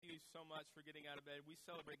so much for getting out of bed. We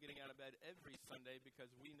celebrate getting out of bed every Sunday because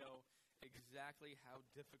we know exactly how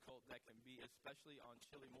difficult that can be, especially on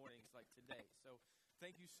chilly mornings like today. So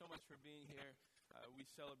thank you so much for being here. We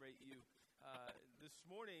celebrate you. This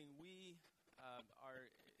morning we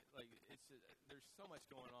there's so much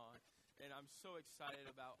going on, and I'm so excited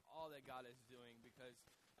about all that God is doing because,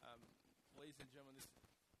 ladies and gentlemen, this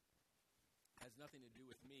has nothing to do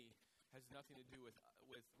with me. Has nothing to do with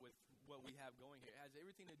what we have going here. It has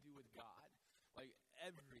everything to do with God, like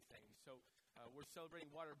everything. So we're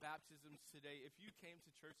celebrating water baptisms today. If you came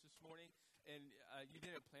to church this morning and you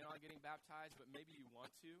didn't plan on getting baptized, but maybe you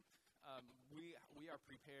want to, we are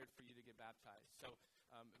prepared for you to get baptized. So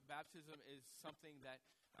baptism is something that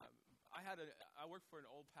I worked for an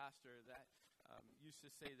old pastor that used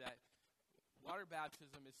to say that water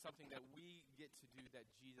baptism is something that we get to do that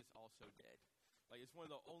Jesus also did. Like, it's one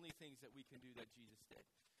of the only things that we can do that Jesus did.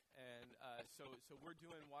 And so we're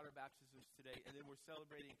doing water baptisms today, and then we're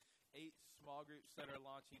celebrating 8 small groups that are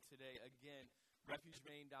launching today. Again,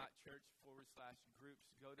 refugemain.church/groups.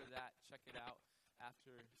 Go to that, check it out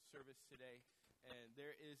after service today. And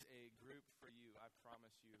there is a group for you, I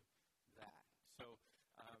promise you that. So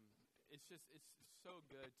it's so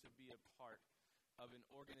good to be a part of an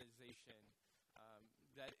organization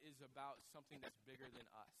that is about something that's bigger than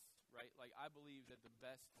us. Right? Like, I believe that the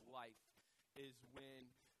best life is when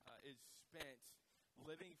is spent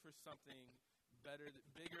living for something better,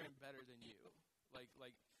 bigger and better than you.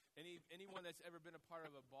 Like anyone that's ever been a part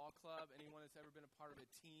of a ball club, anyone that's ever been a part of a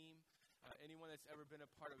team, anyone that's ever been a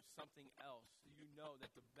part of something else, you know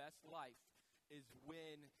that the best life is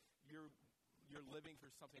when you're living for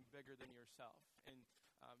something bigger than yourself.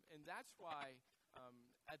 And that's why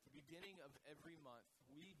at the beginning of every month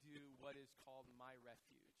we do what is called My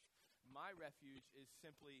Refuge. My Refuge is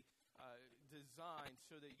simply designed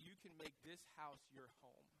so that you can make this house your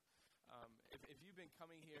home. If you've been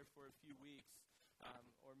coming here for a few weeks,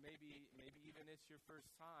 or maybe even it's your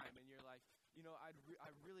first time, and you're like, I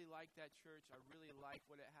really like that church. I really like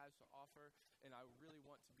what it has to offer, and I really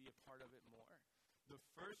want to be a part of it more. The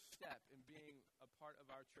first step in being a part of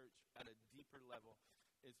our church at a deeper level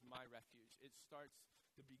is My Refuge. It starts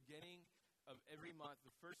the beginning of every month,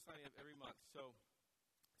 the first Sunday of every month. So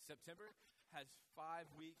September has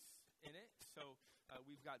 5 weeks in it, so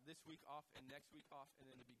we've got this week off and next week off, and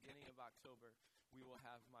then the beginning of October, we will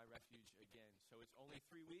have My Refuge again. So it's only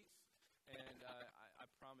 3 weeks, and I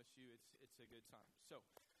promise you it's a good time. So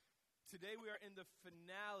today we are in the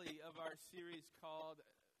finale of our series called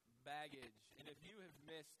Baggage, and if you have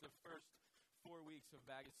missed the first 4 weeks of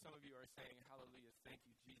Baggage, some of you are saying, hallelujah, thank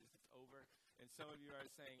you, Jesus, it's over, and some of you are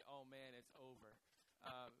saying, oh man, it's over.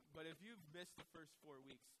 But if you've missed the first 4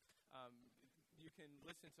 weeks, you can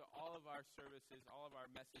listen to all of our services, all of our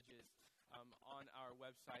messages on our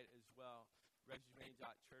website as well,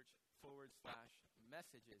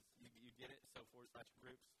 refugemain.church/messages. You get it? So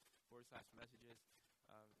 /groups/messages.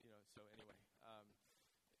 So anyway,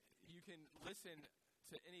 you can listen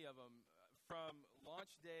to any of them from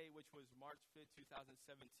launch day, which was March 5th,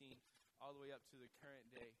 2017, all the way up to the current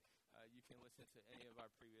day. You can listen to any of our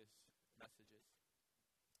previous messages.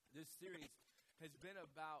 This series has been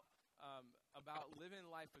about living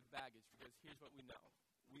life with baggage, because here's what we know.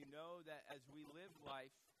 We know that as we live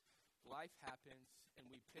life happens, and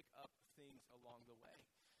we pick up things along the way.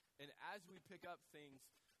 And as we pick up things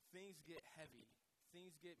get heavy,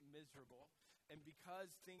 things get miserable. And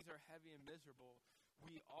because things are heavy and miserable,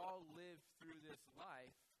 we all live through this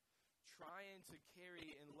life trying to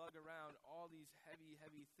carry and lug around all these heavy,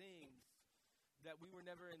 heavy things that we were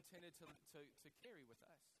never intended to carry with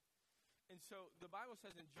us. And so the Bible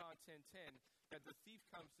says in John 10:10 that the thief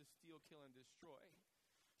comes to steal, kill, and destroy.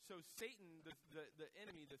 So Satan, the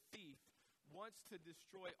enemy, the thief, wants to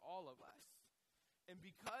destroy all of us. And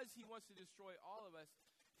because he wants to destroy all of us,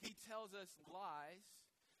 he tells us lies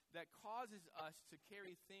that causes us to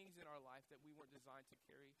carry things in our life that we weren't designed to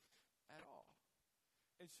carry at all.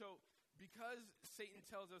 And so because Satan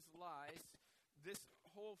tells us lies, this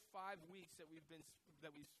whole 5 weeks that we've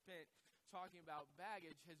spent talking about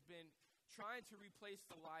baggage has been trying to replace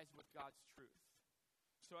the lies with God's truth.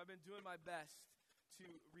 So I've been doing my best to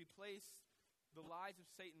replace the lies of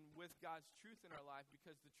Satan with God's truth in our life,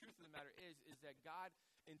 because the truth of the matter is that God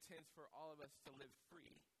intends for all of us to live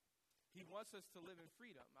free. He wants us to live in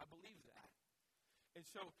freedom. I believe that. And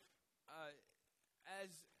so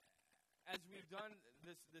as we've done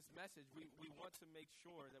this message, we want to make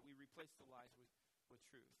sure that we replace the lies with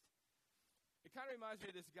truth. It kind of reminds me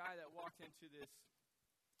of this guy that walked into this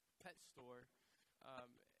pet store,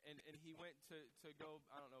 and he went to go,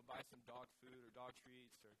 I don't know, buy some dog food or dog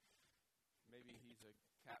treats, or maybe he's a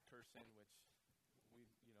cat person,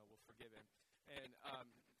 forgive him. And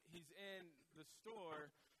he's in the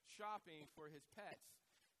store shopping for his pets.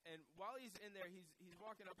 And while he's in there, he's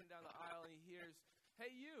walking up and down the aisle, and he hears, "Hey,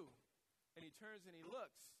 you." And he turns and he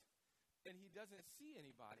looks, and he doesn't see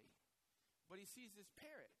anybody. But he sees this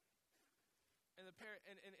parrot. And the parrot,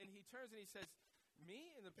 and he turns and he says,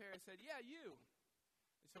 "Me?" And the parrot said, "Yeah, you."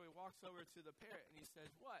 And so he walks over to the parrot and he says,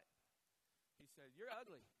 "What?" He said, "You're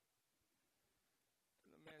ugly."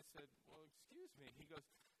 And the man said, "Well, excuse me." He goes,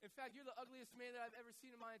 "In fact, you're the ugliest man that I've ever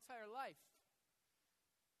seen in my entire life.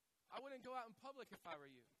 I wouldn't go out in public if I were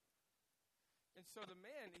you." And so the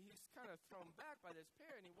man, he's kind of thrown back by this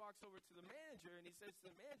parrot, and he walks over to the manager, and he says to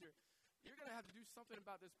the manager, "You're going to have to do something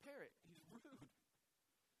about this parrot. He's rude."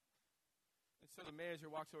 And so the manager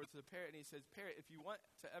walks over to the parrot, and he says, "Parrot, if you want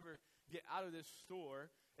to ever get out of this store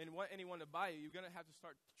and want anyone to buy you, you're going to have to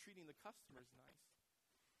start treating the customers nice."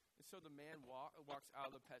 And so the man walks out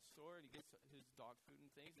of the pet store, and he gets his dog food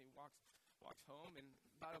and things, and he walks home, and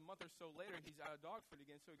about a month or so later, he's out of dog food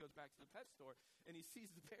again, so he goes back to the pet store, and he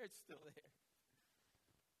sees the parrot still there.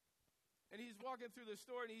 And he's walking through the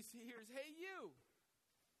store, and he hears, "Hey, you."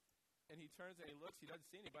 And he turns and he looks. He doesn't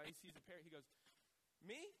see anybody. He sees the parrot. He goes,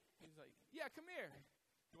 "Me?" He's like, "Yeah, come here."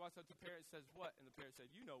 He walks up to the parrot and says, "What?" And the parrot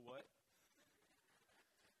said, "You know what."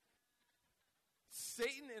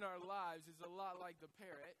 Satan in our lives is a lot like the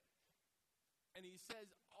parrot. And he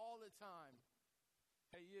says all the time,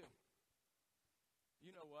 "Hey, you.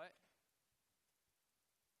 You know what?"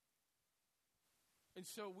 And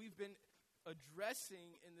so we've been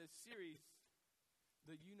addressing in this series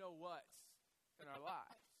the you know what's in our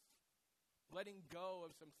lives. Letting go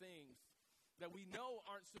of some things that we know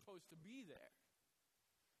aren't supposed to be there.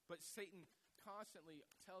 But Satan constantly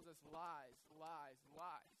tells us lies, lies,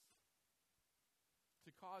 lies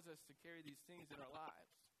to cause us to carry these things in our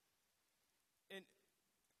lives. And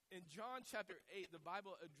in John chapter 8, the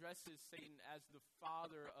Bible addresses Satan as the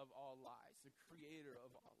father of all lies, the creator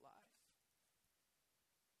of all lies.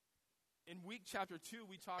 In week chapter 2,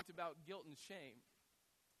 we talked about guilt and shame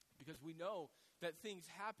because we know that things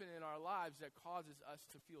happen in our lives that causes us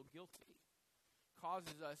to feel guilty,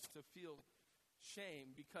 causes us to feel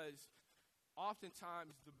shame because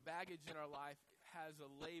oftentimes the baggage in our life has a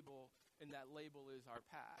label, and that label is our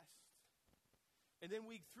past. And then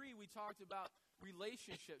week 3, we talked about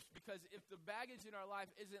relationships because if the baggage in our life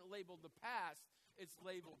isn't labeled the past, it's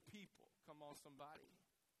labeled people. Come on, somebody.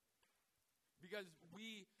 Because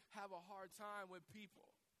we have a hard time with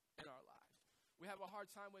people in our lives. We have a hard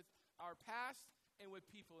time with our past and with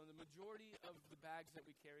people. And the majority of the bags that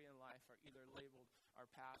we carry in life are either labeled our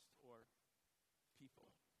past or people.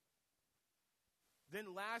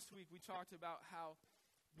 Then last week we talked about how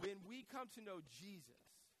when we come to know Jesus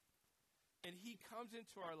and he comes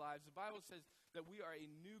into our lives, the Bible says that we are a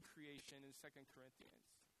new creation in 2 Corinthians.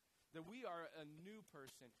 That we are a new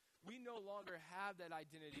person. We no longer have that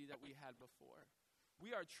identity that we had before.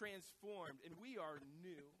 We are transformed and we are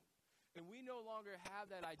new. And we no longer have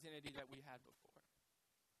that identity that we had before.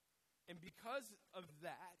 And because of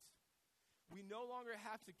that, we no longer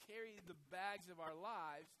have to carry the bags of our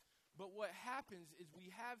lives, but what happens is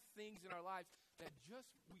we have things in our lives that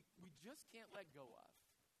we just can't let go of.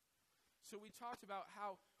 So we talked about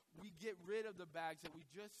how we get rid of the bags that we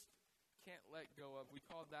just can't let go of. We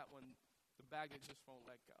called that one the bag that just won't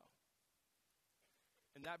let go.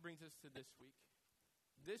 And that brings us to this week.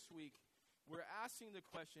 This week, we're asking the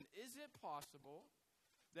question, is it possible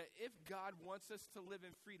that if God wants us to live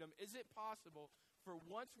in freedom, is it possible for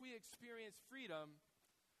once we experience freedom,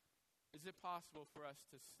 is it possible for us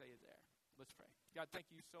to stay there? Let's pray. God,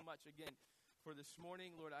 thank you so much again for this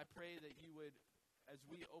morning. Lord, I pray that you would, as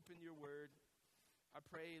we open your word, I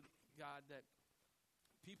pray, God, that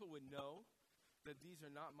people would know that these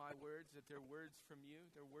are not my words, that they're words from you,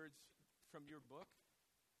 they're words from your book,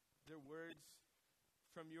 they're words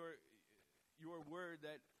from your word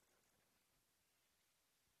that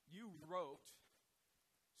you wrote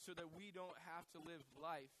so that we don't have to live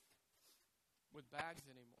life with bags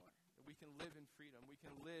anymore, that we can live in freedom, we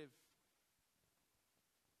can live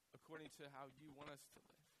according to how you want us to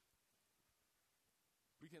live.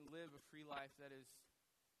 We can live a free life that is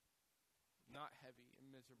not heavy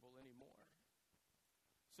and miserable anymore.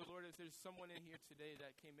 So, Lord, if there's someone in here today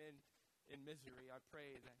that came in misery, I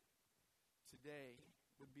pray that today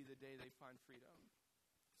would be the day they find freedom.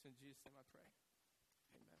 It's in Jesus' name I pray.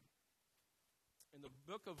 Amen. In the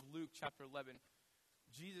book of Luke, chapter 11,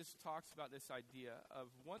 Jesus talks about this idea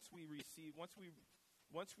of once we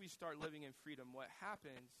start living in freedom, what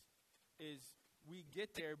happens is we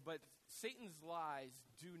get there, but Satan's lies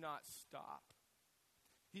do not stop.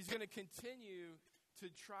 He's going to continue to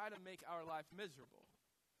try to make our life miserable.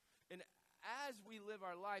 And as we live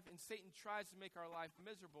our life and Satan tries to make our life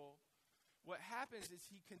miserable, what happens is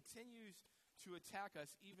he continues to attack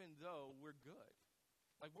us even though we're good.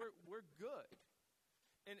 Like we're good.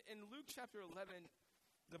 And in Luke chapter 11,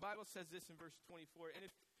 the Bible says this in verse 24. And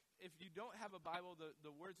if you don't have a Bible,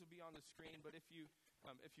 the words will be on the screen. But if you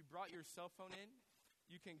brought your cell phone in,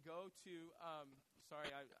 you can go to. I'm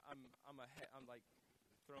like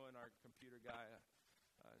throwing our computer guy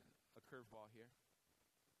a curveball here.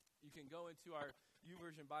 You can go into our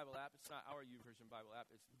YouVersion Bible app. It's not our YouVersion Bible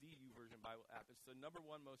app. It's the YouVersion Bible app. It's the number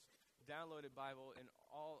one most downloaded Bible in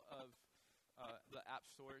all of the app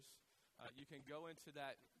stores. You can go into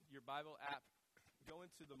your Bible app, go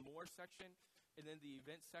into the More section, and then the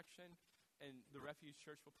Events section, and the Refuge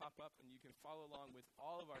Church will pop up, and you can follow along with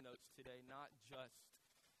all of our notes today, not just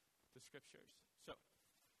the Scriptures. So,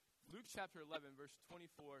 Luke chapter 11, verse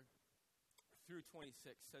 24 through 26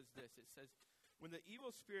 says this. It says, when the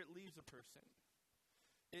evil spirit leaves a person,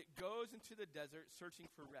 it goes into the desert searching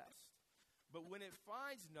for rest. But when it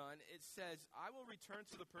finds none, it says, I will return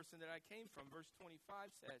to the person that I came from. Verse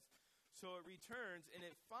 25 says, so it returns, and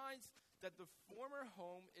it finds that the former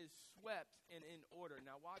home is swept and in order.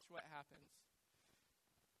 Now watch what happens.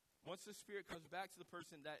 Once the spirit comes back to the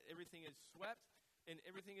person that everything is swept and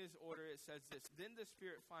everything is order, it says this. Then the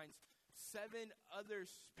spirit finds 7 other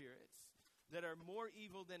spirits that are more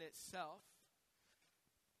evil than itself,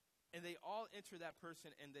 and they all enter that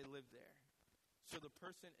person and they live there. So the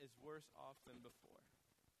person is worse off than before.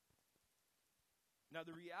 Now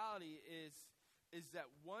the reality is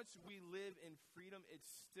that once we live in freedom,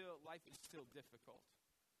 life is still difficult.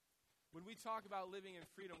 When we talk about living in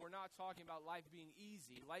freedom, we're not talking about life being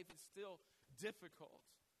easy. Life is still difficult.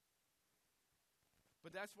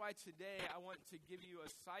 But that's why today I want to give you a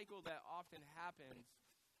cycle that often happens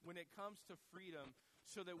when it comes to freedom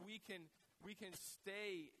so that we can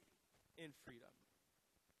stay in freedom.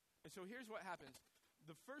 And so here's what happens.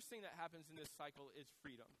 The first thing that happens in this cycle is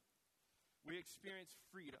freedom. We experience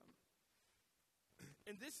freedom.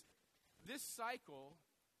 And this cycle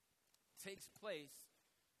takes place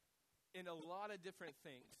in a lot of different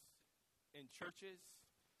things. In churches,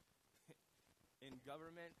 in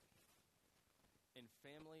government, in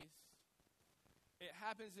families. It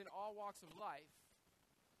happens in all walks of life.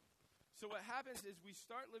 So what happens is we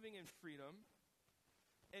start living in freedom,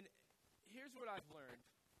 and here's what I've learned.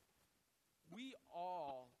 We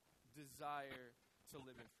all desire to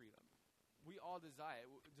live in freedom. We all desire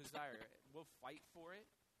it. We'll fight for it.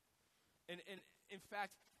 And in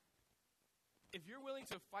fact, if you're willing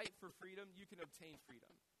to fight for freedom, you can obtain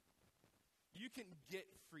freedom. You can get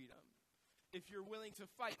freedom if you're willing to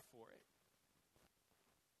fight for it.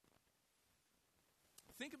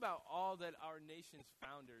 Think about all that our nation's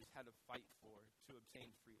founders had to fight for to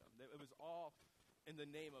obtain freedom. It was all in the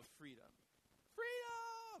name of freedom.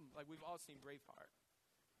 Freedom! Like we've all seen Braveheart.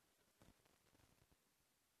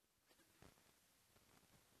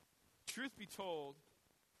 Truth be told,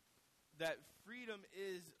 that freedom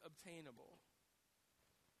is obtainable.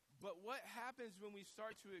 But what happens when we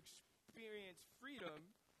start to experience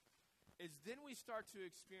freedom is then we start to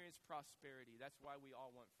experience prosperity. That's why we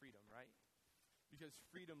all want freedom, right? Because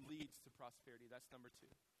freedom leads to prosperity. That's number 2.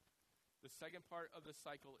 The second part of the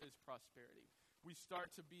cycle is prosperity. We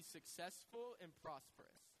start to be successful and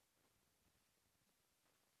prosperous.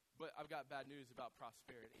 But I've got bad news about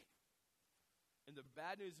prosperity. And the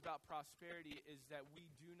bad news about prosperity is that we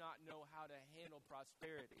do not know how to handle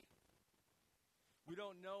prosperity. We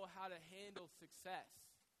don't know how to handle success.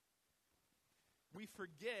 We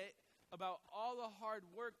forget about all the hard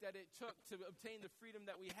work that it took to obtain the freedom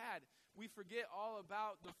that we had. We forget all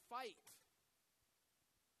about the fight.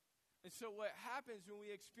 And so what happens when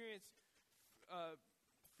we experience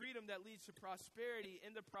freedom that leads to prosperity,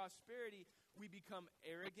 in the prosperity, we become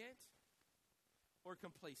arrogant or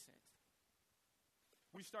complacent.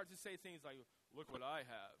 We start to say things like, look what I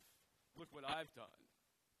have. Look what I've done.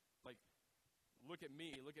 Like, look at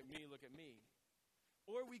me, look at me, look at me.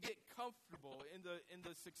 Or we get comfortable in the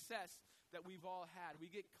success that we've all had.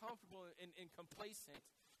 We get comfortable and complacent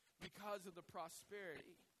because of the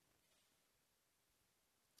prosperity.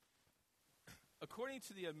 According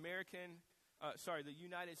to the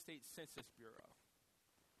United States Census Bureau,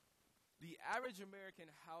 the average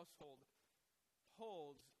American household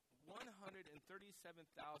holds $137,063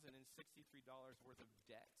 worth of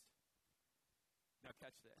debt. Now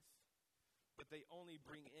catch this. But they only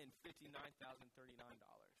bring in $59,039.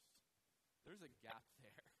 There's a gap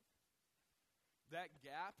there. That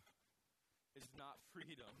gap is not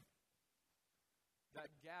freedom.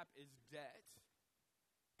 That gap is debt.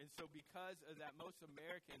 And so because of that, most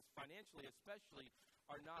Americans, financially especially,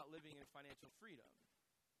 are not living in financial freedom,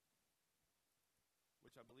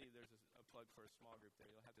 which I believe there's a plug for a small group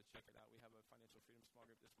there. You'll have to check it out. We have a financial freedom small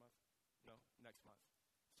group this month. No, next month.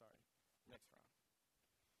 Sorry, next round.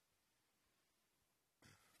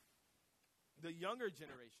 The younger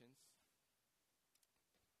generations,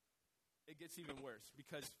 it gets even worse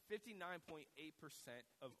because 59.8%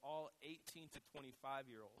 of all 18 to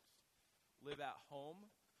 25-year-olds live at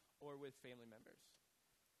home or with family members.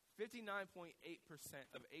 59.8%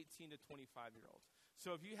 of 18 to 25-year-olds.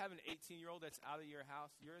 So if you have an 18-year-old that's out of your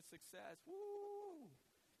house, you're a success. Woo!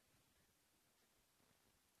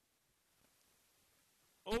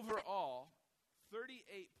 Overall,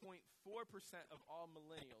 38.4% of all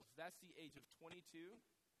millennials, that's the age of 22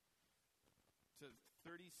 to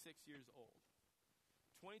 36 years old.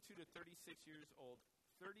 22 to 36 years old,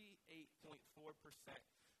 38.4%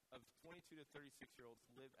 of 22 to 36-year-olds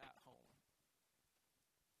live at home.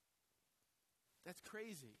 That's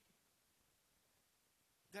crazy.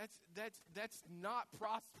 That's not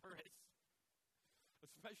prosperous.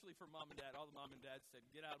 Especially for mom and dad. All the mom and dads said,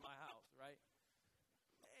 get out of my house, right?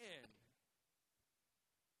 Man.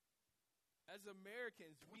 As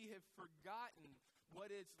Americans, we have forgotten what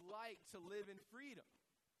it's like to live in freedom.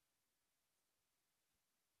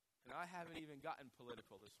 And I haven't even gotten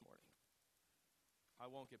political this morning. I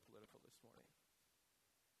won't get political this morning.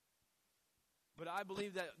 But I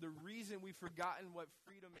believe that the reason we've forgotten what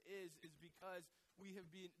freedom is because we have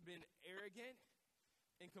been arrogant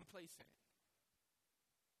and complacent.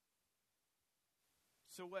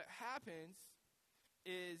 So what happens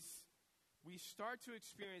is we start to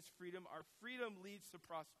experience freedom. Our freedom leads to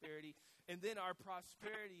prosperity, and then our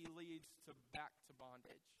prosperity leads back to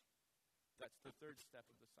bondage. That's the third step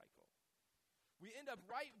of the cycle. We end up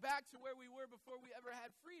right back to where we were before we ever had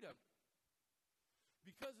freedom.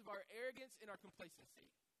 Because of our arrogance and our complacency,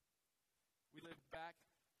 we live back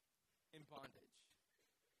in bondage.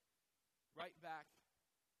 Right back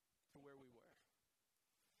to where we were.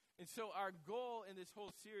 And so our goal in this whole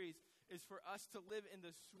series is for us to live in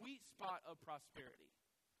the sweet spot of prosperity.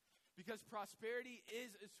 Because prosperity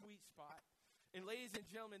is a sweet spot. And ladies and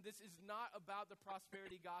gentlemen, this is not about the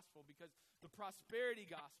prosperity gospel, because the prosperity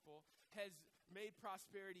gospel has made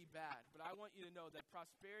prosperity bad. But I want you to know that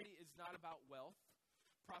prosperity is not about wealth.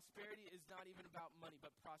 Prosperity is not even about money,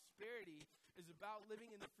 but prosperity is about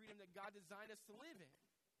living in the freedom that God designed us to live in.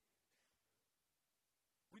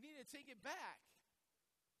 We need to take it back.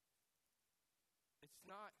 It's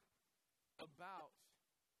not about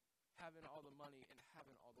having all the money and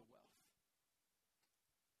having all the wealth.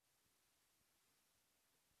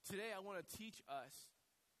 Today I want to teach us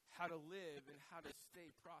how to live and how to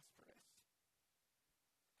stay prosperous,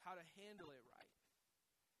 how to handle it right.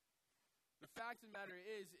 The fact of the matter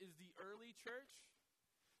is the early church,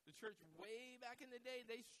 the church way back in the day,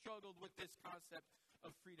 they struggled with this concept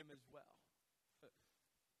of freedom as well.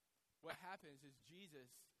 What happens is Jesus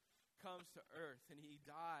comes to earth and he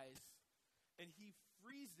dies and he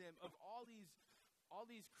frees them of all these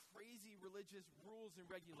crazy religious rules and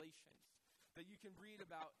regulations that you can read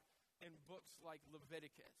about in books like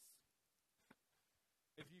Leviticus,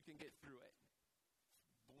 if you can get through it.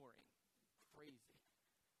 It's boring, crazy.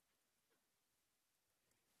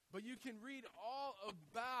 But you can read all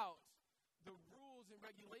about the rules and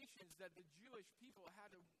regulations that the Jewish people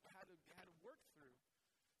had to work through,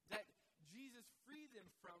 that Jesus freed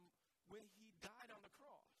them from when he died on the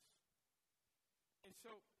cross. And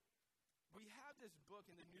so we have this book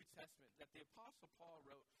in the New Testament that the Apostle Paul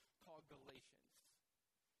wrote called Galatians.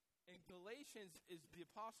 And Galatians is the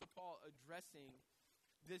Apostle Paul addressing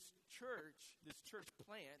this church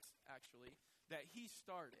plant, actually, that he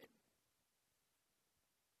started.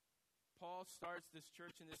 Paul starts this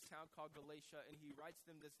church in this town called Galatia, and he writes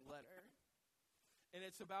them this letter. And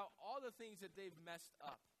it's about all the things that they've messed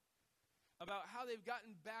up, about how they've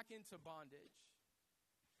gotten back into bondage.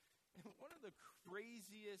 And one of the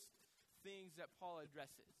craziest things that Paul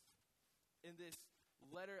addresses in this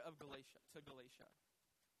letter of Galatia,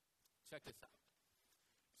 check this out.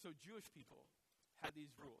 So Jewish people had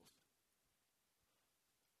these rules.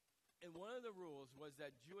 And one of the rules was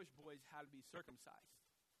that Jewish boys had to be circumcised.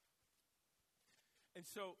 And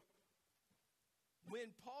so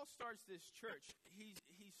when Paul starts this church, he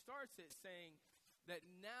starts it saying that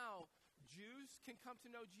now Jews can come to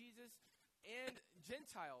know Jesus and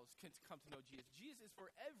Gentiles can come to know Jesus. Jesus is for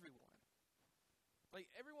everyone. Like,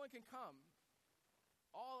 everyone can come.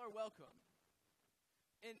 All are welcome.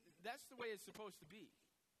 And that's the way it's supposed to be.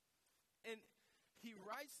 And he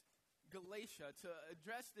writes Galatia to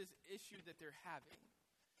address this issue that they're having.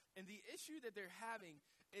 And the issue that they're having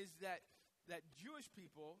is that Jewish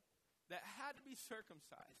people, that had to be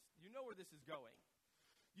circumcised. You know where this is going.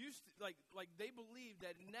 Like they believe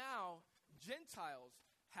that now Gentiles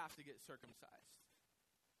have to get circumcised.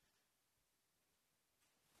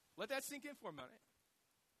 Let that sink in for a minute.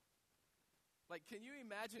 Like, can you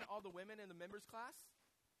imagine all the women in the members class?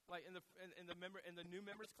 Like in the new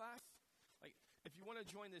members class? Like, if you want to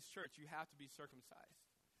join this church, you have to be circumcised.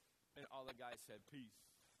 And all the guys said, peace.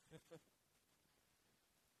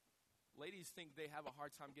 Ladies think they have a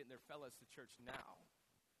hard time getting their fellas to church now.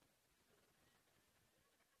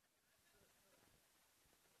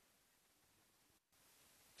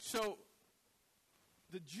 So,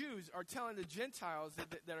 the Jews are telling the Gentiles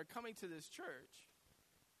that are coming to this church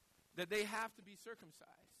that they have to be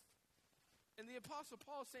circumcised. And the Apostle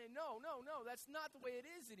Paul is saying, no, that's not the way it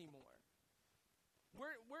is anymore.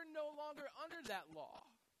 We're no longer under that law.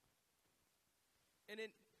 And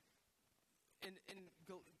in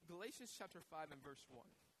Galatians chapter 5 and verse 1,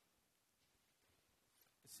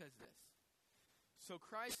 it says this. So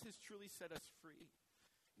Christ has truly set us free.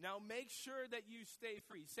 Now make sure that you stay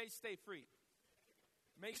free. Say stay free.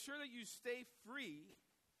 Make sure that you stay free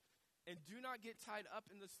and do not get tied up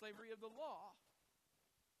in the slavery of the law.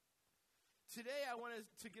 Today I want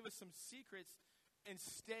to give us some secrets in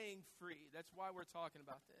staying free. That's why we're talking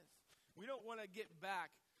about this. We don't want to get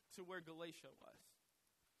back to where Galatia was.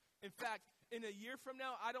 In fact, in a year from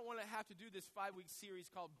now, I don't want to have to do this 5-week series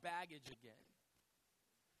called Baggage again.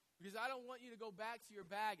 Because I don't want you to go back to your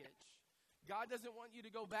baggage. God doesn't want you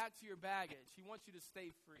to go back to your baggage. He wants you to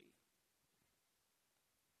stay free.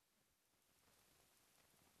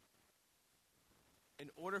 In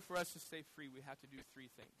order for us to stay free, we have to do 3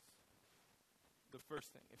 things. The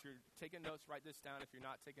first thing, if you're taking notes, write this down. If you're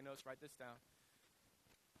not taking notes, write this down.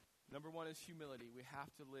 Number 1 is humility. We have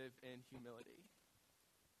to live in humility.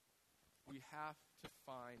 We have to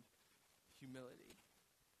find humility.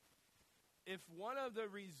 If one of the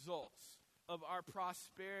results of our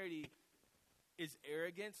prosperity is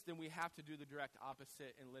arrogance, then we have to do the direct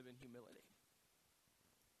opposite and live in humility.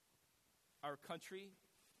 Our country,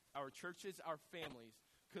 our churches, our families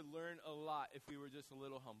could learn a lot if we were just a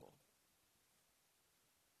little humble.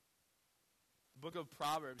 The book of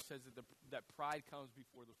Proverbs says that pride comes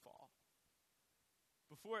before the fall.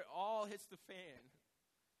 Before it all hits the fan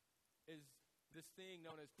is this thing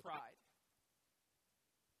known as pride.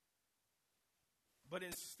 But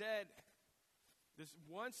instead, this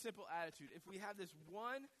one simple attitude, if we have this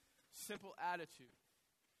one simple attitude,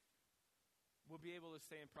 we'll be able to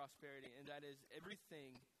stay in prosperity, and that is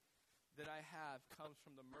everything that I have comes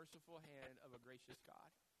from the merciful hand of a gracious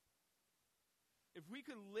God. If we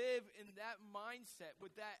could live in that mindset,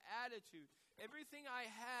 with that attitude, everything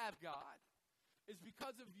I have, God, is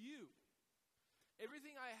because of you.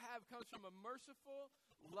 Everything I have comes from a merciful,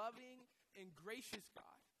 loving, and gracious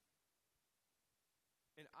God.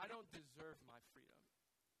 And I don't deserve my freedom.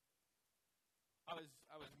 I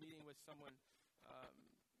was meeting with someone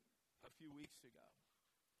a few weeks ago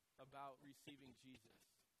about receiving Jesus.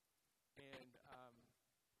 And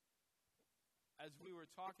as we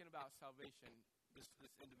were talking about salvation, this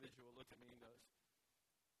individual looked at me and goes,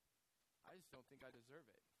 I just don't think I deserve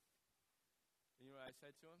it. And you know what I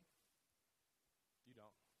said to him? You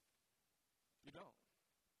don't. You don't.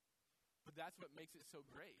 But that's what makes it so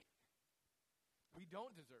great. We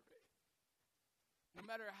don't deserve it. No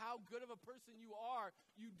matter how good of a person you are,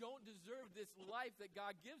 you don't deserve this life that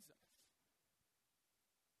God gives us.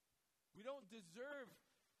 We don't deserve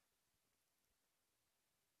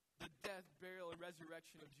the death, burial, and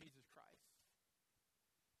resurrection of Jesus Christ.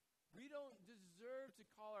 We don't deserve to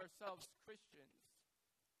call ourselves Christians.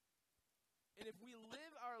 And if we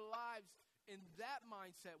live our lives in that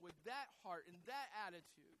mindset, with that heart, and that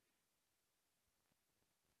attitude,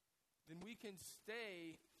 then we can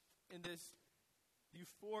stay in this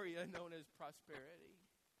euphoria known as prosperity.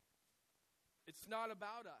 It's not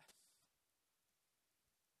about us.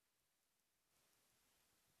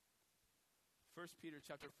 1 Peter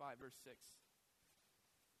chapter 5, verse 6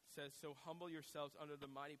 says, so humble yourselves under the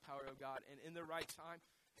mighty power of God, and in the right time,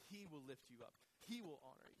 he will lift you up. He will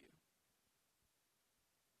honor you.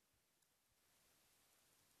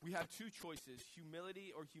 We have 2 choices,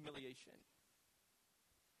 humility or humiliation.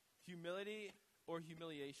 Humility or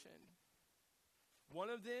humiliation. One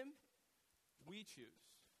of them, we choose.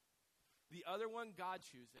 The other one, God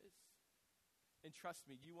chooses. And trust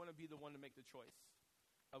me, you want to be the one to make the choice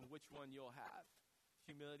of which one you'll have,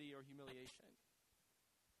 humility or humiliation.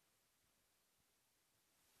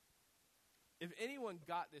 If anyone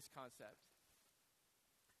got this concept,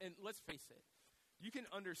 and let's face it, you can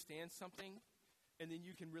understand something, and then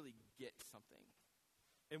you can really get something.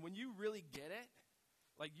 And when you really get it,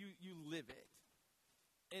 Like you live it.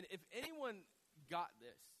 And if anyone got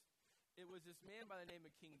this, it was this man by the name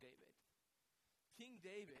of King David. King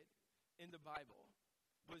David in the Bible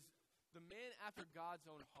was the man after God's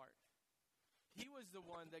own heart. He was the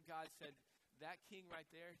one that God said, that king right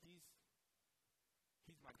there, he's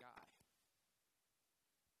my guy.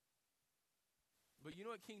 But you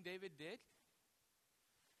know what King David did?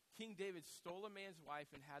 King David stole a man's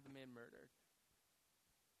wife and had the man murdered.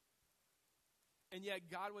 And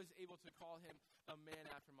yet God was able to call him a man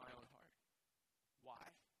after my own heart. Why?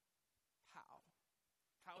 How?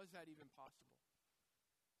 How is that even possible?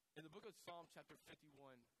 In the book of Psalm chapter 51,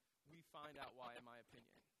 we find out why, in my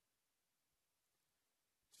opinion.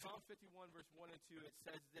 Psalm 51, verse 1 and 2, it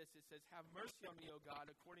says this. It says, have mercy on me, O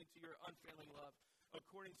God, according to your unfailing love,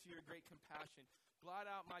 according to your great compassion. Blot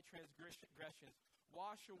out my transgressions.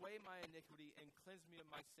 Wash away my iniquity and cleanse me of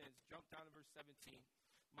my sins. Jump down to verse 17.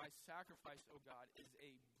 My sacrifice, O God, is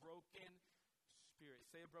a broken spirit.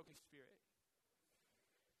 Say a broken spirit.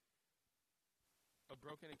 A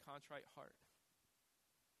broken and contrite heart.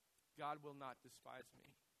 God will not despise me.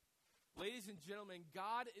 Ladies and gentlemen,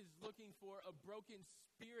 God is looking for a broken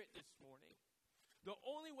spirit this morning. The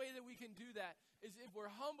only way that we can do that is if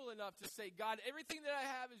we're humble enough to say, God, everything that I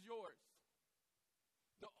have is yours.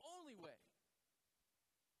 The only way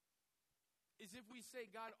is if we say,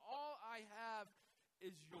 God, all I have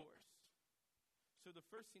is yours. So the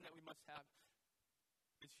first thing that we must have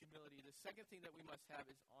is humility. The second thing that we must have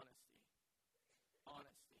is honesty.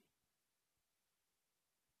 Honesty.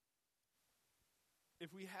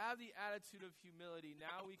 If we have the attitude of humility,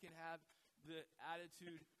 now we can have the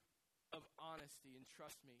attitude of honesty. And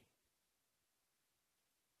trust me,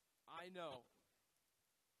 I know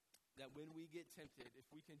that when we get tempted, if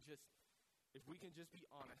we can just be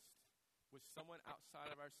honest with someone outside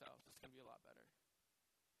of ourselves, it's going to be a lot better.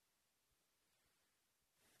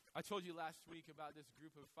 I told you last week about this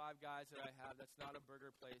group of 5 guys that I have. That's not a burger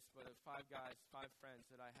place, but 5 guys, 5 friends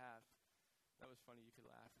that I have. That was funny. You could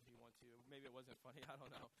laugh if you want to. Maybe it wasn't funny. I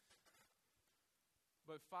don't know.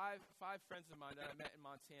 But five friends of mine that I met in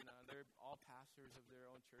Montana. They're all pastors of their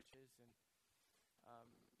own churches. And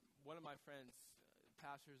one of my friends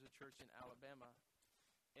pastors a church in Alabama.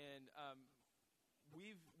 And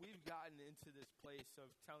we've gotten into this place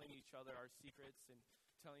of telling each other our secrets and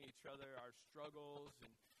telling each other our struggles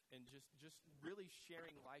and just really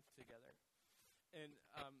sharing life together. And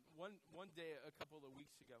one day, a couple of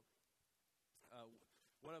weeks ago,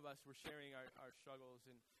 one of us were sharing our struggles,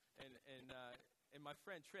 and my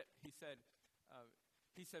friend Tripp, he said,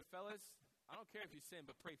 fellas, I don't care if you sin,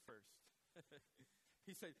 but pray first.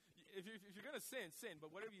 He said, if you're going to sin,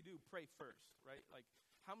 but whatever you do, pray first, right? Like,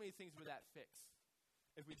 how many things would that fix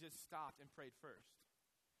if we just stopped and prayed first,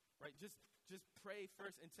 right? Just pray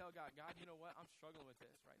first and tell God, you know what? I'm struggling with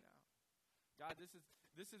this right now. God, this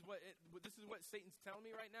is what Satan's telling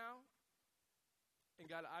me right now. And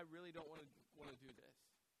God, I really don't want to do this.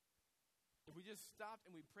 If we just stopped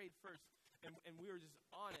and we prayed first and we were just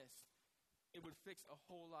honest, it would fix a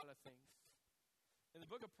whole lot of things. In the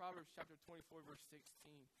book of Proverbs, chapter 24, verse 16,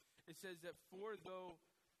 it says that for though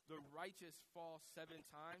the righteous fall 7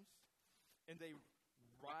 times and they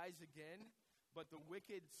rise again, but the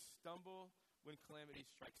wicked stumble when calamity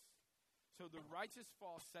strikes. So the righteous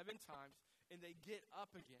fall 7 times and they get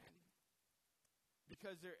up again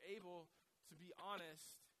because they're able to be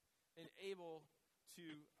honest and able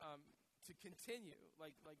to continue.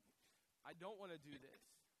 Like I don't want to do this.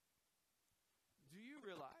 Do you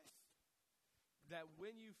realize that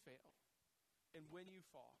when you fail and when you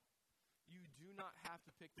fall, you do not have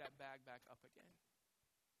to pick that bag back up again?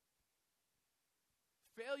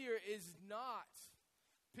 Failure is not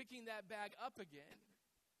picking that bag up again.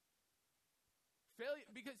 Failure,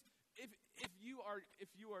 because if you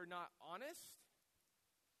are not honest,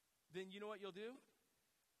 then you know what you'll do?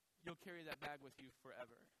 You'll carry that bag with you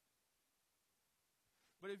forever.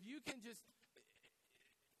 But if you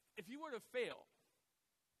were to fail,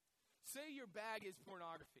 say your bag is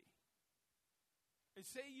pornography, and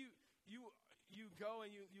say you go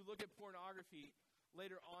and you look at pornography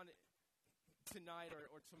later on tonight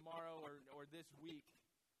or tomorrow or this week.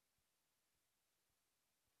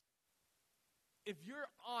 If you're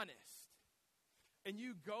honest and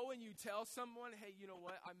you go and you tell someone, hey, you know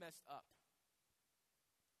what, I messed up.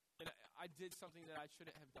 And I did something that I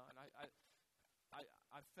shouldn't have done. I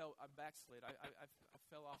backslid. I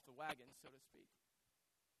fell off the wagon, so to speak.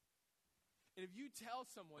 And if you tell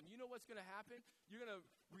someone, you know what's going to happen? You're going to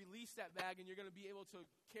release that bag and you're going to be able to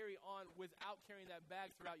carry on without carrying that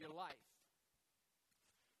bag throughout your life.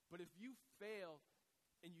 But if you fail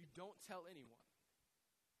and you don't tell anyone,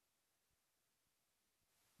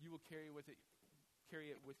 you will carry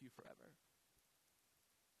it with you forever.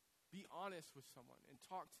 Be honest with someone and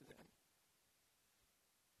talk to them.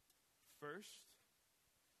 First,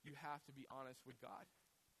 you have to be honest with God.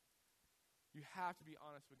 You have to be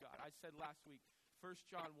honest with God. I said last week, 1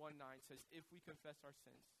 John 1:9 says, if we confess our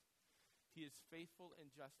sins, he is faithful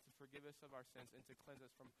and just to forgive us of our sins and to cleanse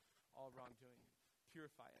us from all wrongdoing.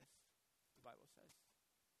 Purify us, the Bible says.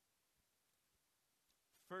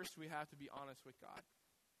 First, we have to be honest with God,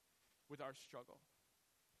 with our struggle.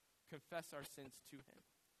 Confess our sins to him.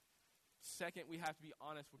 Second, we have to be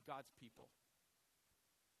honest with God's people.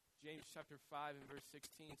 James chapter 5 and verse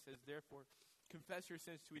 16 says, therefore, confess your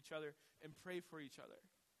sins to each other and pray for each other,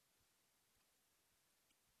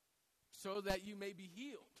 so that you may be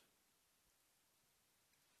healed.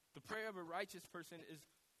 The prayer of a righteous person is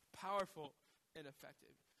powerful and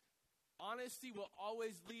effective. Honesty will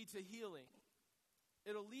always lead to healing.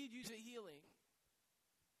 It'll lead you to healing.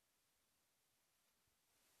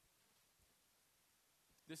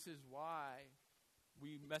 This is why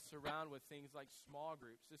we mess around with things like small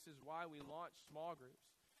groups. This is why we launch small groups.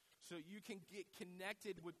 So you can get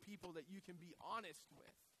connected with people that you can be honest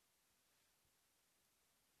with.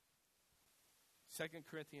 2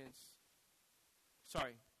 Corinthians,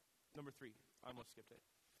 number 3. I almost skipped it.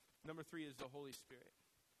 Number 3 is the Holy Spirit.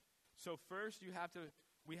 So first we have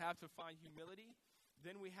to find humility,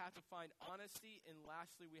 then we have to find honesty, and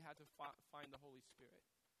lastly we have to find the Holy Spirit.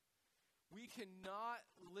 We cannot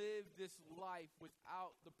live this life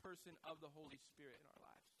without the person of the Holy Spirit in our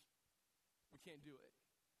lives. We can't do it.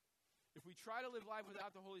 If we try to live life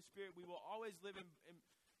without the Holy Spirit, we will always live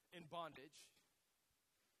in bondage.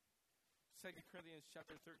 2 Corinthians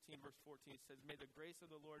chapter 13, verse 14 says, may the grace of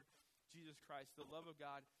the Lord Jesus Christ, the love of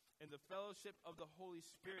God, and the fellowship of the Holy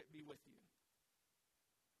Spirit be with you.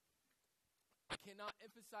 I cannot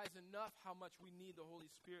emphasize enough how much we need the Holy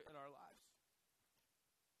Spirit in our lives.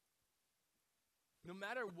 No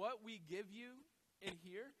matter what we give you in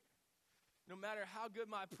here, no matter how good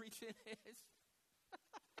my preaching is,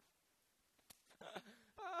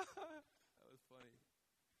 that was funny.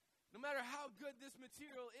 No matter how good this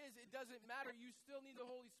material is, it doesn't matter. You still need the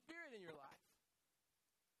Holy Spirit in your life.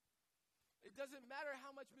 It doesn't matter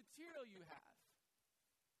how much material you have.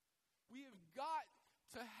 We have got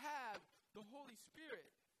to have the Holy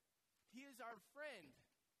Spirit. He is our friend.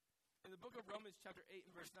 In the book of Romans chapter 8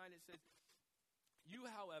 and verse 9, it says, you,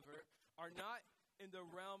 however, are not in the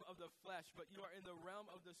realm of the flesh, but you are in the realm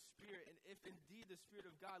of the Spirit. And if indeed the Spirit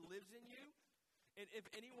of God lives in you, and if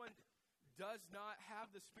anyone does not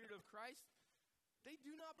have the Spirit of Christ, they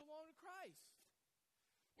do not belong to Christ.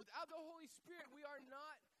 Without the Holy Spirit, we are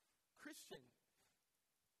not Christian.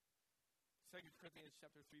 2 Corinthians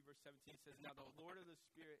chapter 3, verse 17 says, Now the Lord is a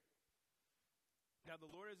Spirit,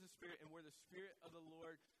 and where the Spirit of the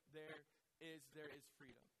Lord there is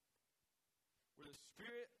freedom. Where the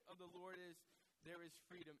Spirit of the Lord is, there is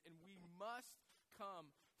freedom. And we must come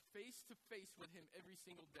face to face with him every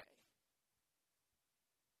single day.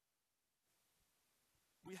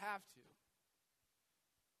 We have to.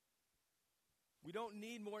 We don't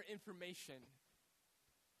need more information.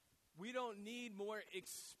 We don't need more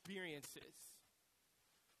experiences.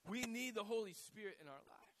 We need the Holy Spirit in our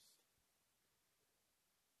lives.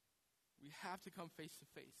 We have to come face to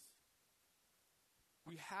face.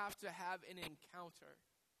 We have to have an encounter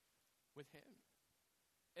with him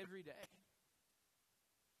every day.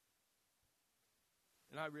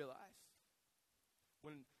 And I realize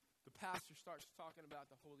when the pastor starts talking about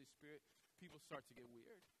the Holy Spirit, people start to get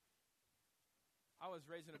weird. I was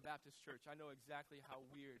raised in a Baptist church. I know exactly how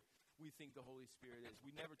weird we think the Holy Spirit is.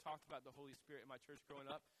 We never talked about the Holy Spirit in my church growing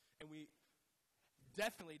up, and we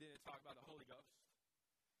definitely didn't talk about the Holy Ghost.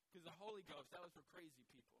 Because the Holy Ghost, that was for crazy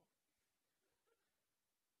people.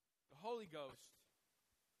 The Holy Ghost,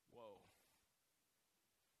 whoa.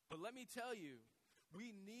 But let me tell you, we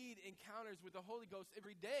need encounters with the Holy Ghost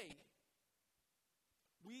every day.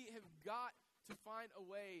 We have got to find a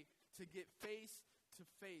way to get face to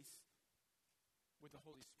face with the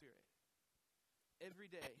Holy Spirit. Every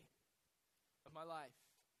day of my life,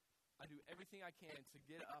 I do everything I can to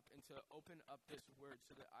get up and to open up this word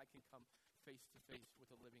so that I can come face to face with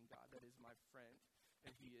a living God that is my friend,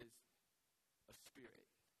 and he is a spirit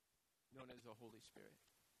known as the Holy Spirit.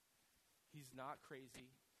 He's not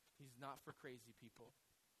crazy. He's not for crazy people.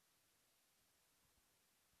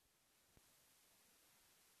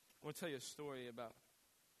 I want to tell you a story about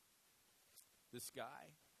this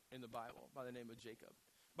guy in the Bible by the name of Jacob.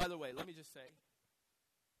 By the way, let me just say,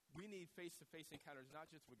 we need face-to-face encounters,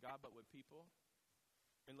 not just with God, but with people.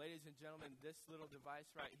 And ladies and gentlemen, this little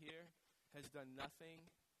device right here has done nothing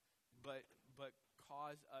but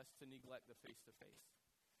cause us to neglect the face-to-face.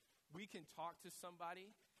 We can talk to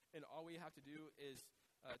somebody, and all we have to do is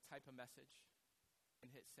type a message and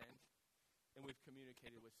hit send, and we've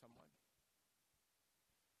communicated with someone.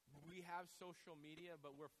 We have social media,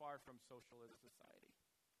 but we're far from social as a society.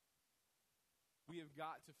 We have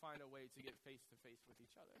got to find a way to get face-to-face with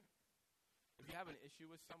each other. If you have an issue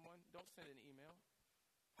with someone, don't send an email.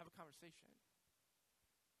 Have a conversation.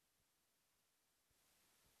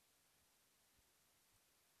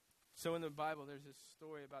 So in the Bible, there's this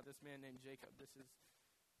story about this man named Jacob. This is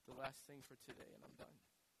the last thing for today, and I'm done.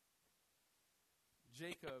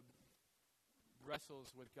 Jacob wrestles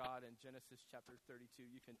with God in Genesis chapter 32.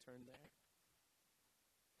 You can turn there.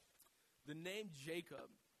 The name Jacob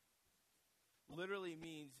literally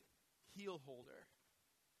means heel holder.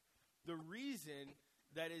 The reason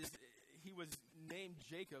that is he was named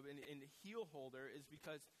Jacob and heel holder is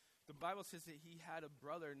because the Bible says that he had a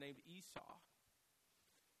brother named Esau.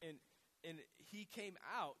 And he came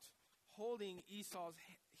out holding Esau's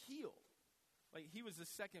heel. Like, he was the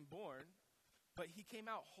second born, but he came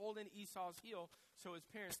out holding Esau's heel, so his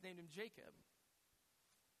parents named him Jacob.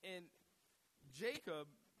 And Jacob,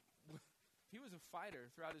 he was a fighter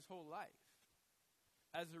throughout his whole life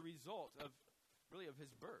as a result of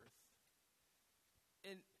his birth.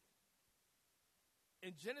 And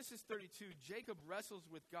in Genesis 32, Jacob wrestles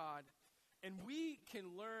with God, and we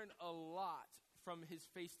can learn a lot from his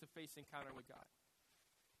face-to-face encounter with God.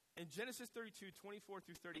 In Genesis 32, 24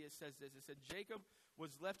 through 30, it says this. It said, Jacob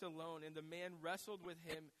was left alone, and the man wrestled with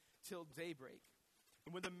him till daybreak.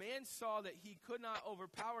 And when the man saw that he could not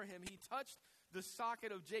overpower him, he touched the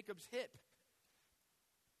socket of Jacob's hip,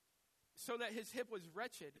 so that his hip was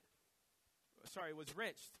wrenched.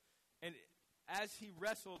 And as he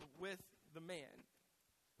wrestled with the man,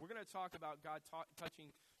 we're going to talk about God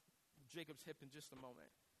touching Jacob's hip in just a moment.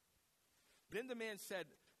 Then the man said,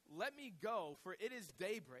 let me go, for it is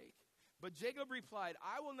daybreak. But Jacob replied,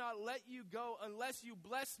 I will not let you go unless you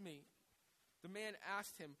bless me. The man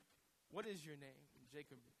asked him, what is your name? And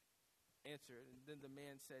Jacob answered, and then the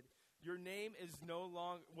man said, your name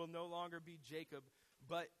will no longer be Jacob,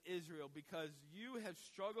 but Israel, because you have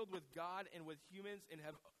struggled with God and with humans and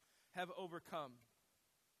have overcome.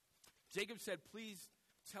 Jacob said, please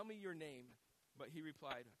tell me your name. But he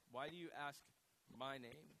replied, why do you ask my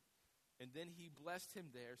name? And then he blessed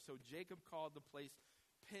him there. So Jacob called the place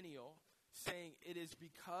Peniel, saying, it is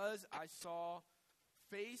because I saw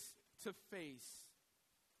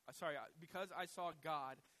because I saw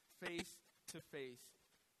God face to face,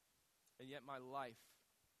 and yet my life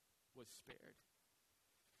was spared.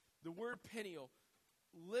 The word Peniel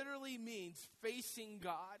literally means facing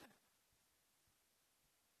God.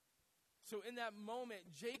 So in that moment,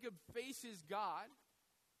 Jacob faces God,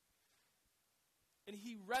 and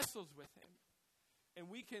he wrestles with him. And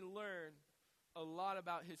we can learn a lot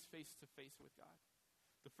about his face-to-face with God.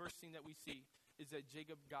 The first thing that we see is that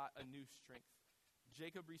Jacob got a new strength.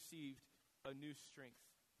 Jacob received a new strength.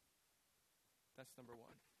 That's number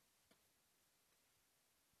one.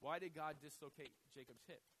 Why did God dislocate Jacob's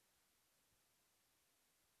hip?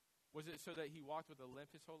 Was it so that he walked with a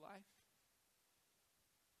limp his whole life?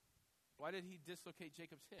 Why did he dislocate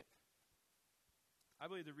Jacob's hip? I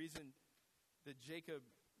believe the reason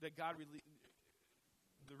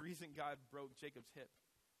God broke Jacob's hip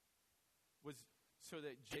was so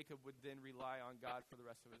that Jacob would then rely on God for the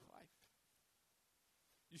rest of his life.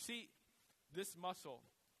 You see, this muscle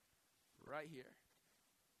right here,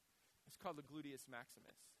 it's called the gluteus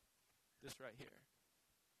maximus. This right here.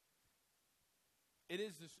 It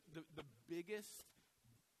is the biggest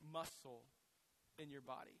muscle in your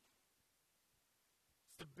body.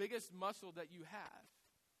 It's the biggest muscle that you have.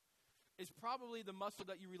 It's probably the muscle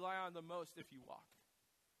that you rely on the most if you walk.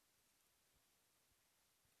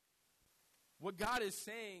 What God is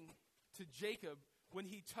saying to Jacob when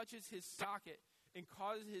he touches his socket and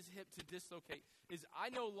causes his hip to dislocate is, I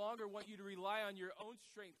no longer want you to rely on your own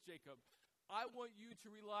strength, Jacob. I want you to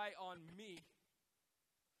rely on me.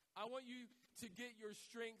 I want you to get your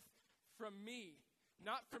strength from me,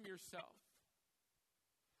 not from yourself.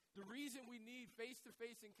 The reason we need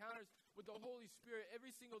face-to-face encounters with the Holy Spirit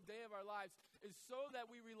every single day of our lives is so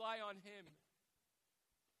that we rely on Him.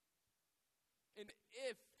 And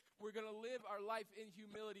if we're going to live our life in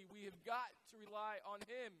humility, we have got to rely on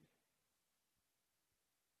Him.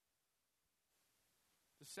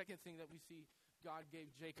 The second thing that we see God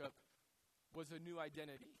gave Jacob was a new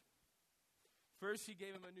identity. First, He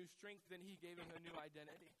gave him a new strength, then He gave him a new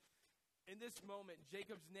identity. In this moment,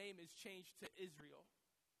 Jacob's name is changed to Israel.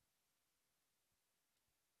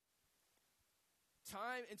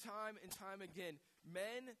 Time and time and time again,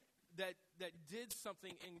 men that that did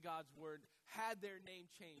something in God's word had their name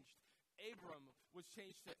changed. Abram was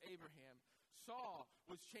changed to Abraham. Saul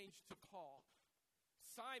was changed to Paul.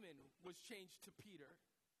 Simon was changed to Peter.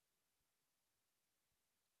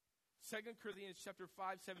 2 Corinthians chapter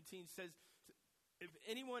 5:17 says, if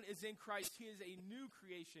anyone is in Christ, he is a new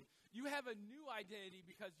creation. You have a new identity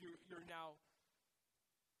because you're now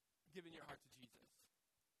giving your heart to Jesus.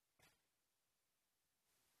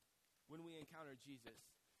 When we encounter Jesus,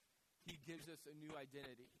 he gives us a new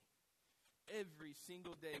identity. Every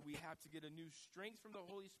single day, we have to get a new strength from the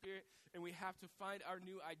Holy Spirit, and we have to find our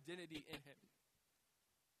new identity in him.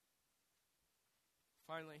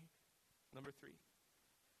 Finally, number 3.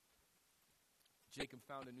 Jacob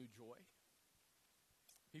found a new joy.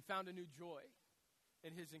 He found a new joy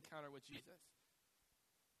in his encounter with Jesus.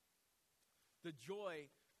 The joy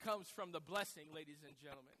comes from the blessing, ladies and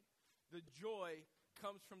gentlemen. The joy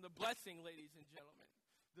comes from the blessing, ladies and gentlemen.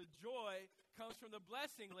 The joy comes from the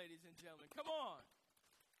blessing, ladies and gentlemen. Come on.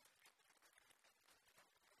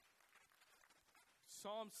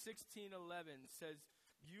 Psalm 16:11 says,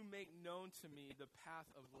 you make known to me the path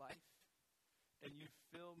of life, and you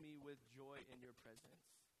fill me with joy in your presence.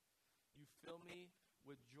 You fill me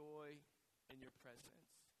with joy in your presence.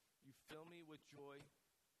 You fill me with joy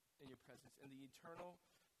in your presence and the eternal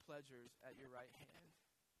pleasures at your right hand.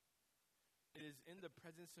 It is in the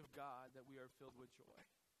presence of God that we are filled with joy.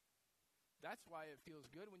 That's why it feels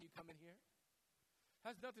good when you come in here. It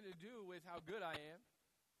has nothing to do with how good I am,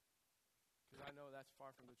 because I know that's far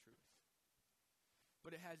from the truth.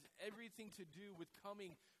 But it has everything to do with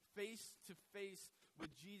coming face to face with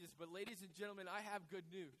Jesus. But ladies and gentlemen, I have good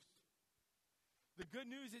news. The good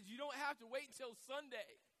news is you don't have to wait till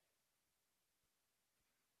Sunday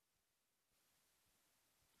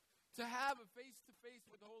to have a face-to-face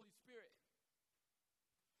with the Holy Spirit.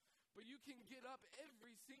 But you can get up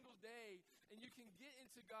every single day and you can get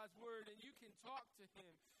into God's word and you can talk to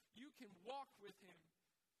him. You can walk with him.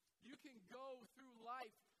 You can go through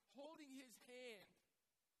life holding his hand.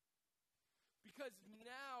 Because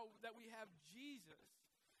now that we have Jesus,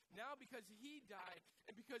 now because he died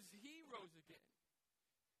and because he rose again,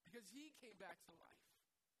 because he came back to life,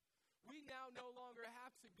 we now no longer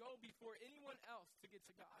have to go before anyone else to get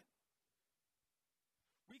to God.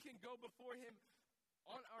 We can go before him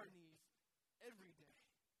on our knees every day,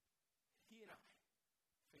 he and I,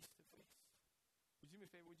 face to face. Would you do me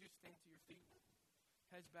a favor? Would you stand to your feet?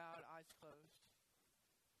 Heads bowed, eyes closed.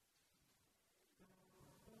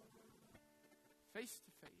 Face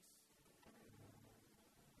to face.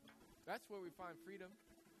 That's where we find freedom.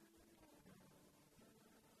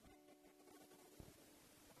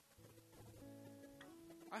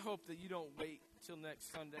 I hope that you don't wait till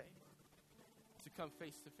next Sunday to come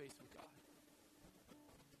face to face with God.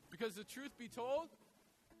 Because the truth be told,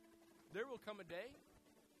 there will come a day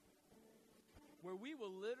where we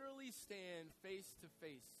will literally stand face to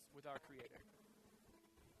face with our Creator.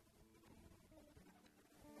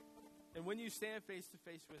 And when you stand face to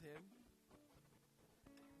face with him,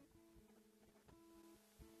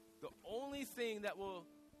 the only thing that will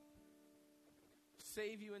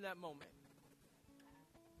save you in that moment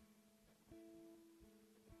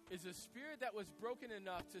is a spirit that was broken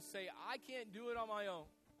enough to say, I can't do it on my own.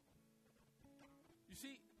 You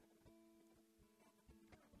see,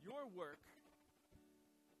 your work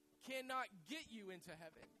cannot get you into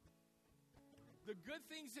heaven. The good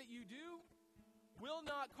things that you do will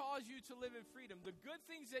not cause you to live in freedom. The good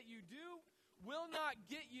things that you do will not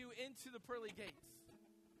get you into the pearly gates.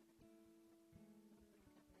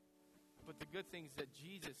 But the good things that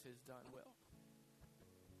Jesus has done will.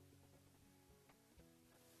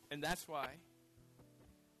 And that's why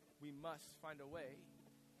we must find a way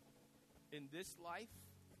in this life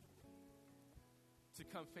to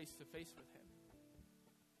come face to face with him.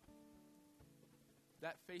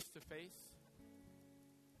 That face to face,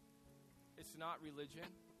 it's not religion.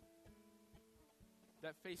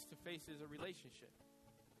 That face to face is a relationship.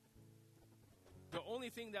 The only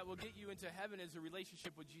thing that will get you into heaven is a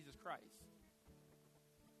relationship with Jesus Christ.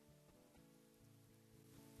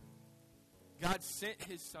 God sent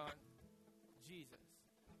his son, Jesus,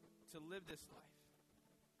 to live this life,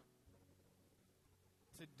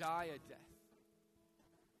 to die a death,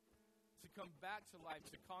 to come back to life,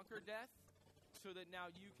 to conquer death, so that now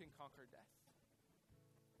you can conquer death.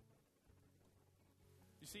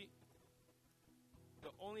 You see,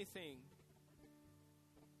 the only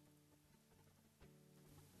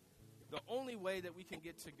way that we can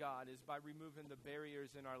get to God is by removing the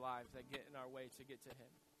barriers in our lives that get in our way to get to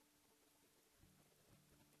him.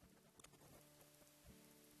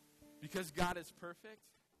 Because God is perfect,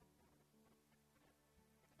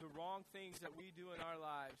 the wrong things that we do in our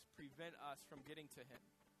lives prevent us from getting to him.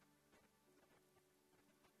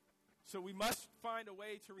 So we must find a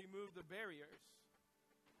way to remove the barriers.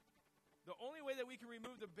 The only way that we can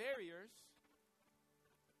remove the barriers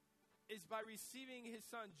is by receiving his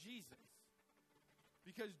son, Jesus.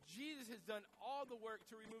 Because Jesus has done all the work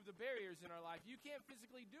to remove the barriers in our life. You can't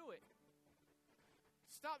physically do it.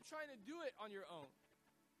 Stop trying to do it on your own.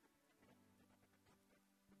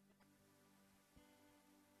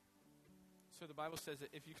 So the Bible says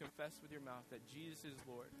that if you confess with your mouth that Jesus is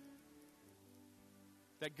Lord,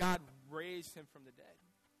 that God raised him from the dead,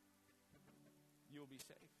 you will be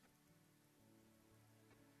saved.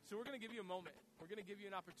 So we're going to give you a moment. We're going to give you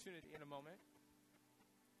an opportunity in a moment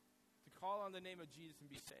to call on the name of Jesus and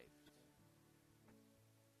be saved.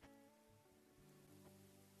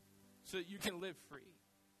 So that you can live free.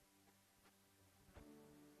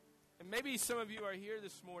 And maybe some of you are here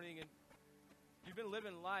this morning and you've been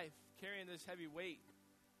living life carrying this heavy weight.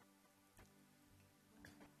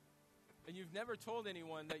 And you've never told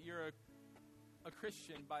anyone that you're a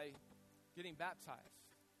Christian by getting baptized.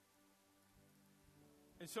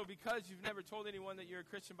 And so because you've never told anyone that you're a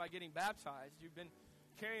Christian by getting baptized, you've been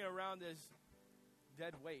carrying around this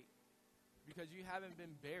dead weight because you haven't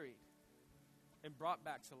been buried and brought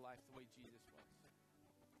back to life the way Jesus was.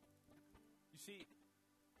 You see,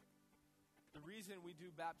 the reason we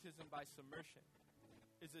do baptism by submersion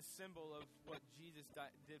is a symbol of what Jesus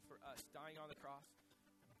did for us, dying on the cross,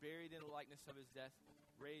 buried in the likeness of his death,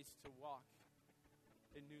 raised to walk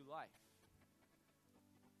in new life.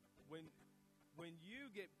 When you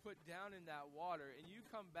get put down in that water and you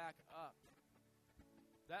come back up,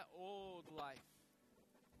 that old life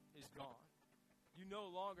is gone. You no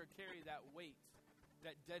longer carry that weight,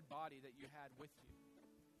 that dead body that you had with you.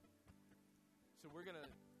 So we're going to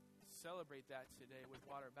celebrate that today with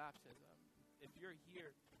water baptism. If you're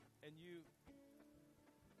here and you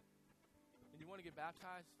want to get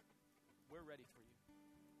baptized, we're ready for you.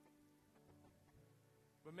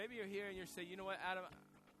 But maybe you're here and you're saying, you know what, Adam,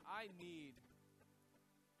 I need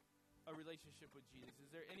a relationship with Jesus. Is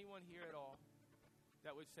there anyone here at all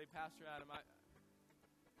that would say, Pastor Adam,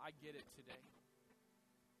 I get it today.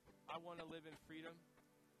 I want to live in freedom,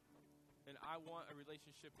 and I want a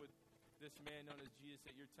relationship with this man known as Jesus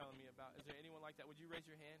that you're telling me about. Is there anyone like that? Would you raise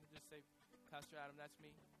your hand and just say, Pastor Adam, that's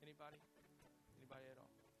me? Anybody? Anybody at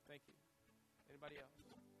all? Thank you. Anybody else?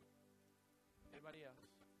 Anybody else?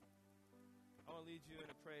 I want to lead you in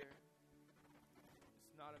a prayer.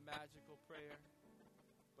 It's not a magical prayer,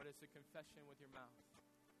 but it's a confession with your mouth.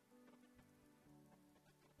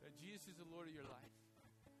 That Jesus is the Lord of your life.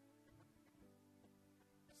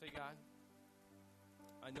 Say, God,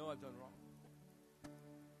 I know I've done wrong.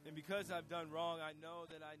 And because I've done wrong, I know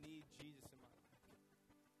that I need Jesus in my life.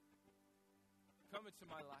 Come into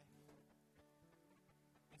my life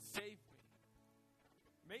and save me.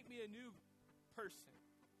 Make me a new person.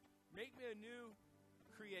 Make me a new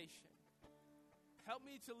creation. Help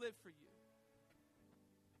me to live for you.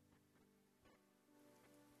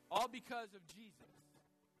 All because of Jesus,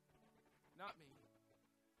 not me.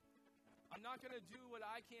 I'm not going to do what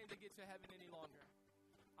I can to get to heaven any longer.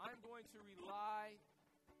 I'm going to rely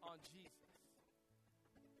on Jesus.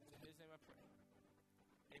 In his name I pray.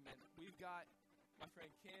 Amen. We've got my friend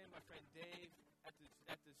Ken, my friend Dave at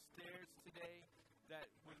the stairs today that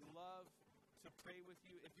would love to pray with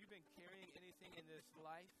you. If you've been carrying anything in this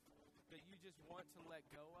life that you just want to let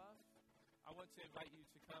go of, I want to invite you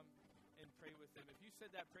to come and pray with them. If you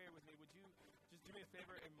said that prayer with me, would you just do me a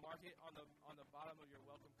favor and mark it on the bottom of your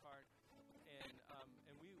welcome card?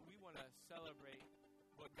 And we want to celebrate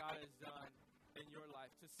what God has done in your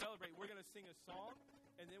life. To celebrate, we're going to sing a song,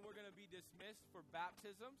 and then we're going to be dismissed for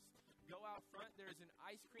baptisms. Go out front. There's an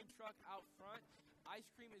ice cream truck out front. Ice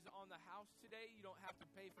cream is on the house today. You don't have to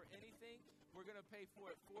pay for anything. We're going to pay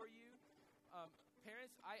for it for you.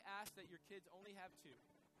 Parents, I ask that your kids only have 2.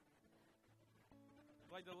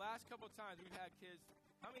 Like the last couple of times we've had kids,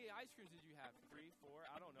 how many ice creams did you have? 3,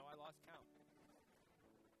 4? I don't know. I lost count.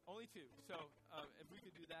 Only 2. So if we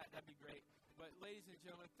could do that, that'd be great. But ladies and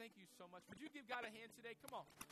gentlemen, thank you so much. Would you give God a hand today? Come on.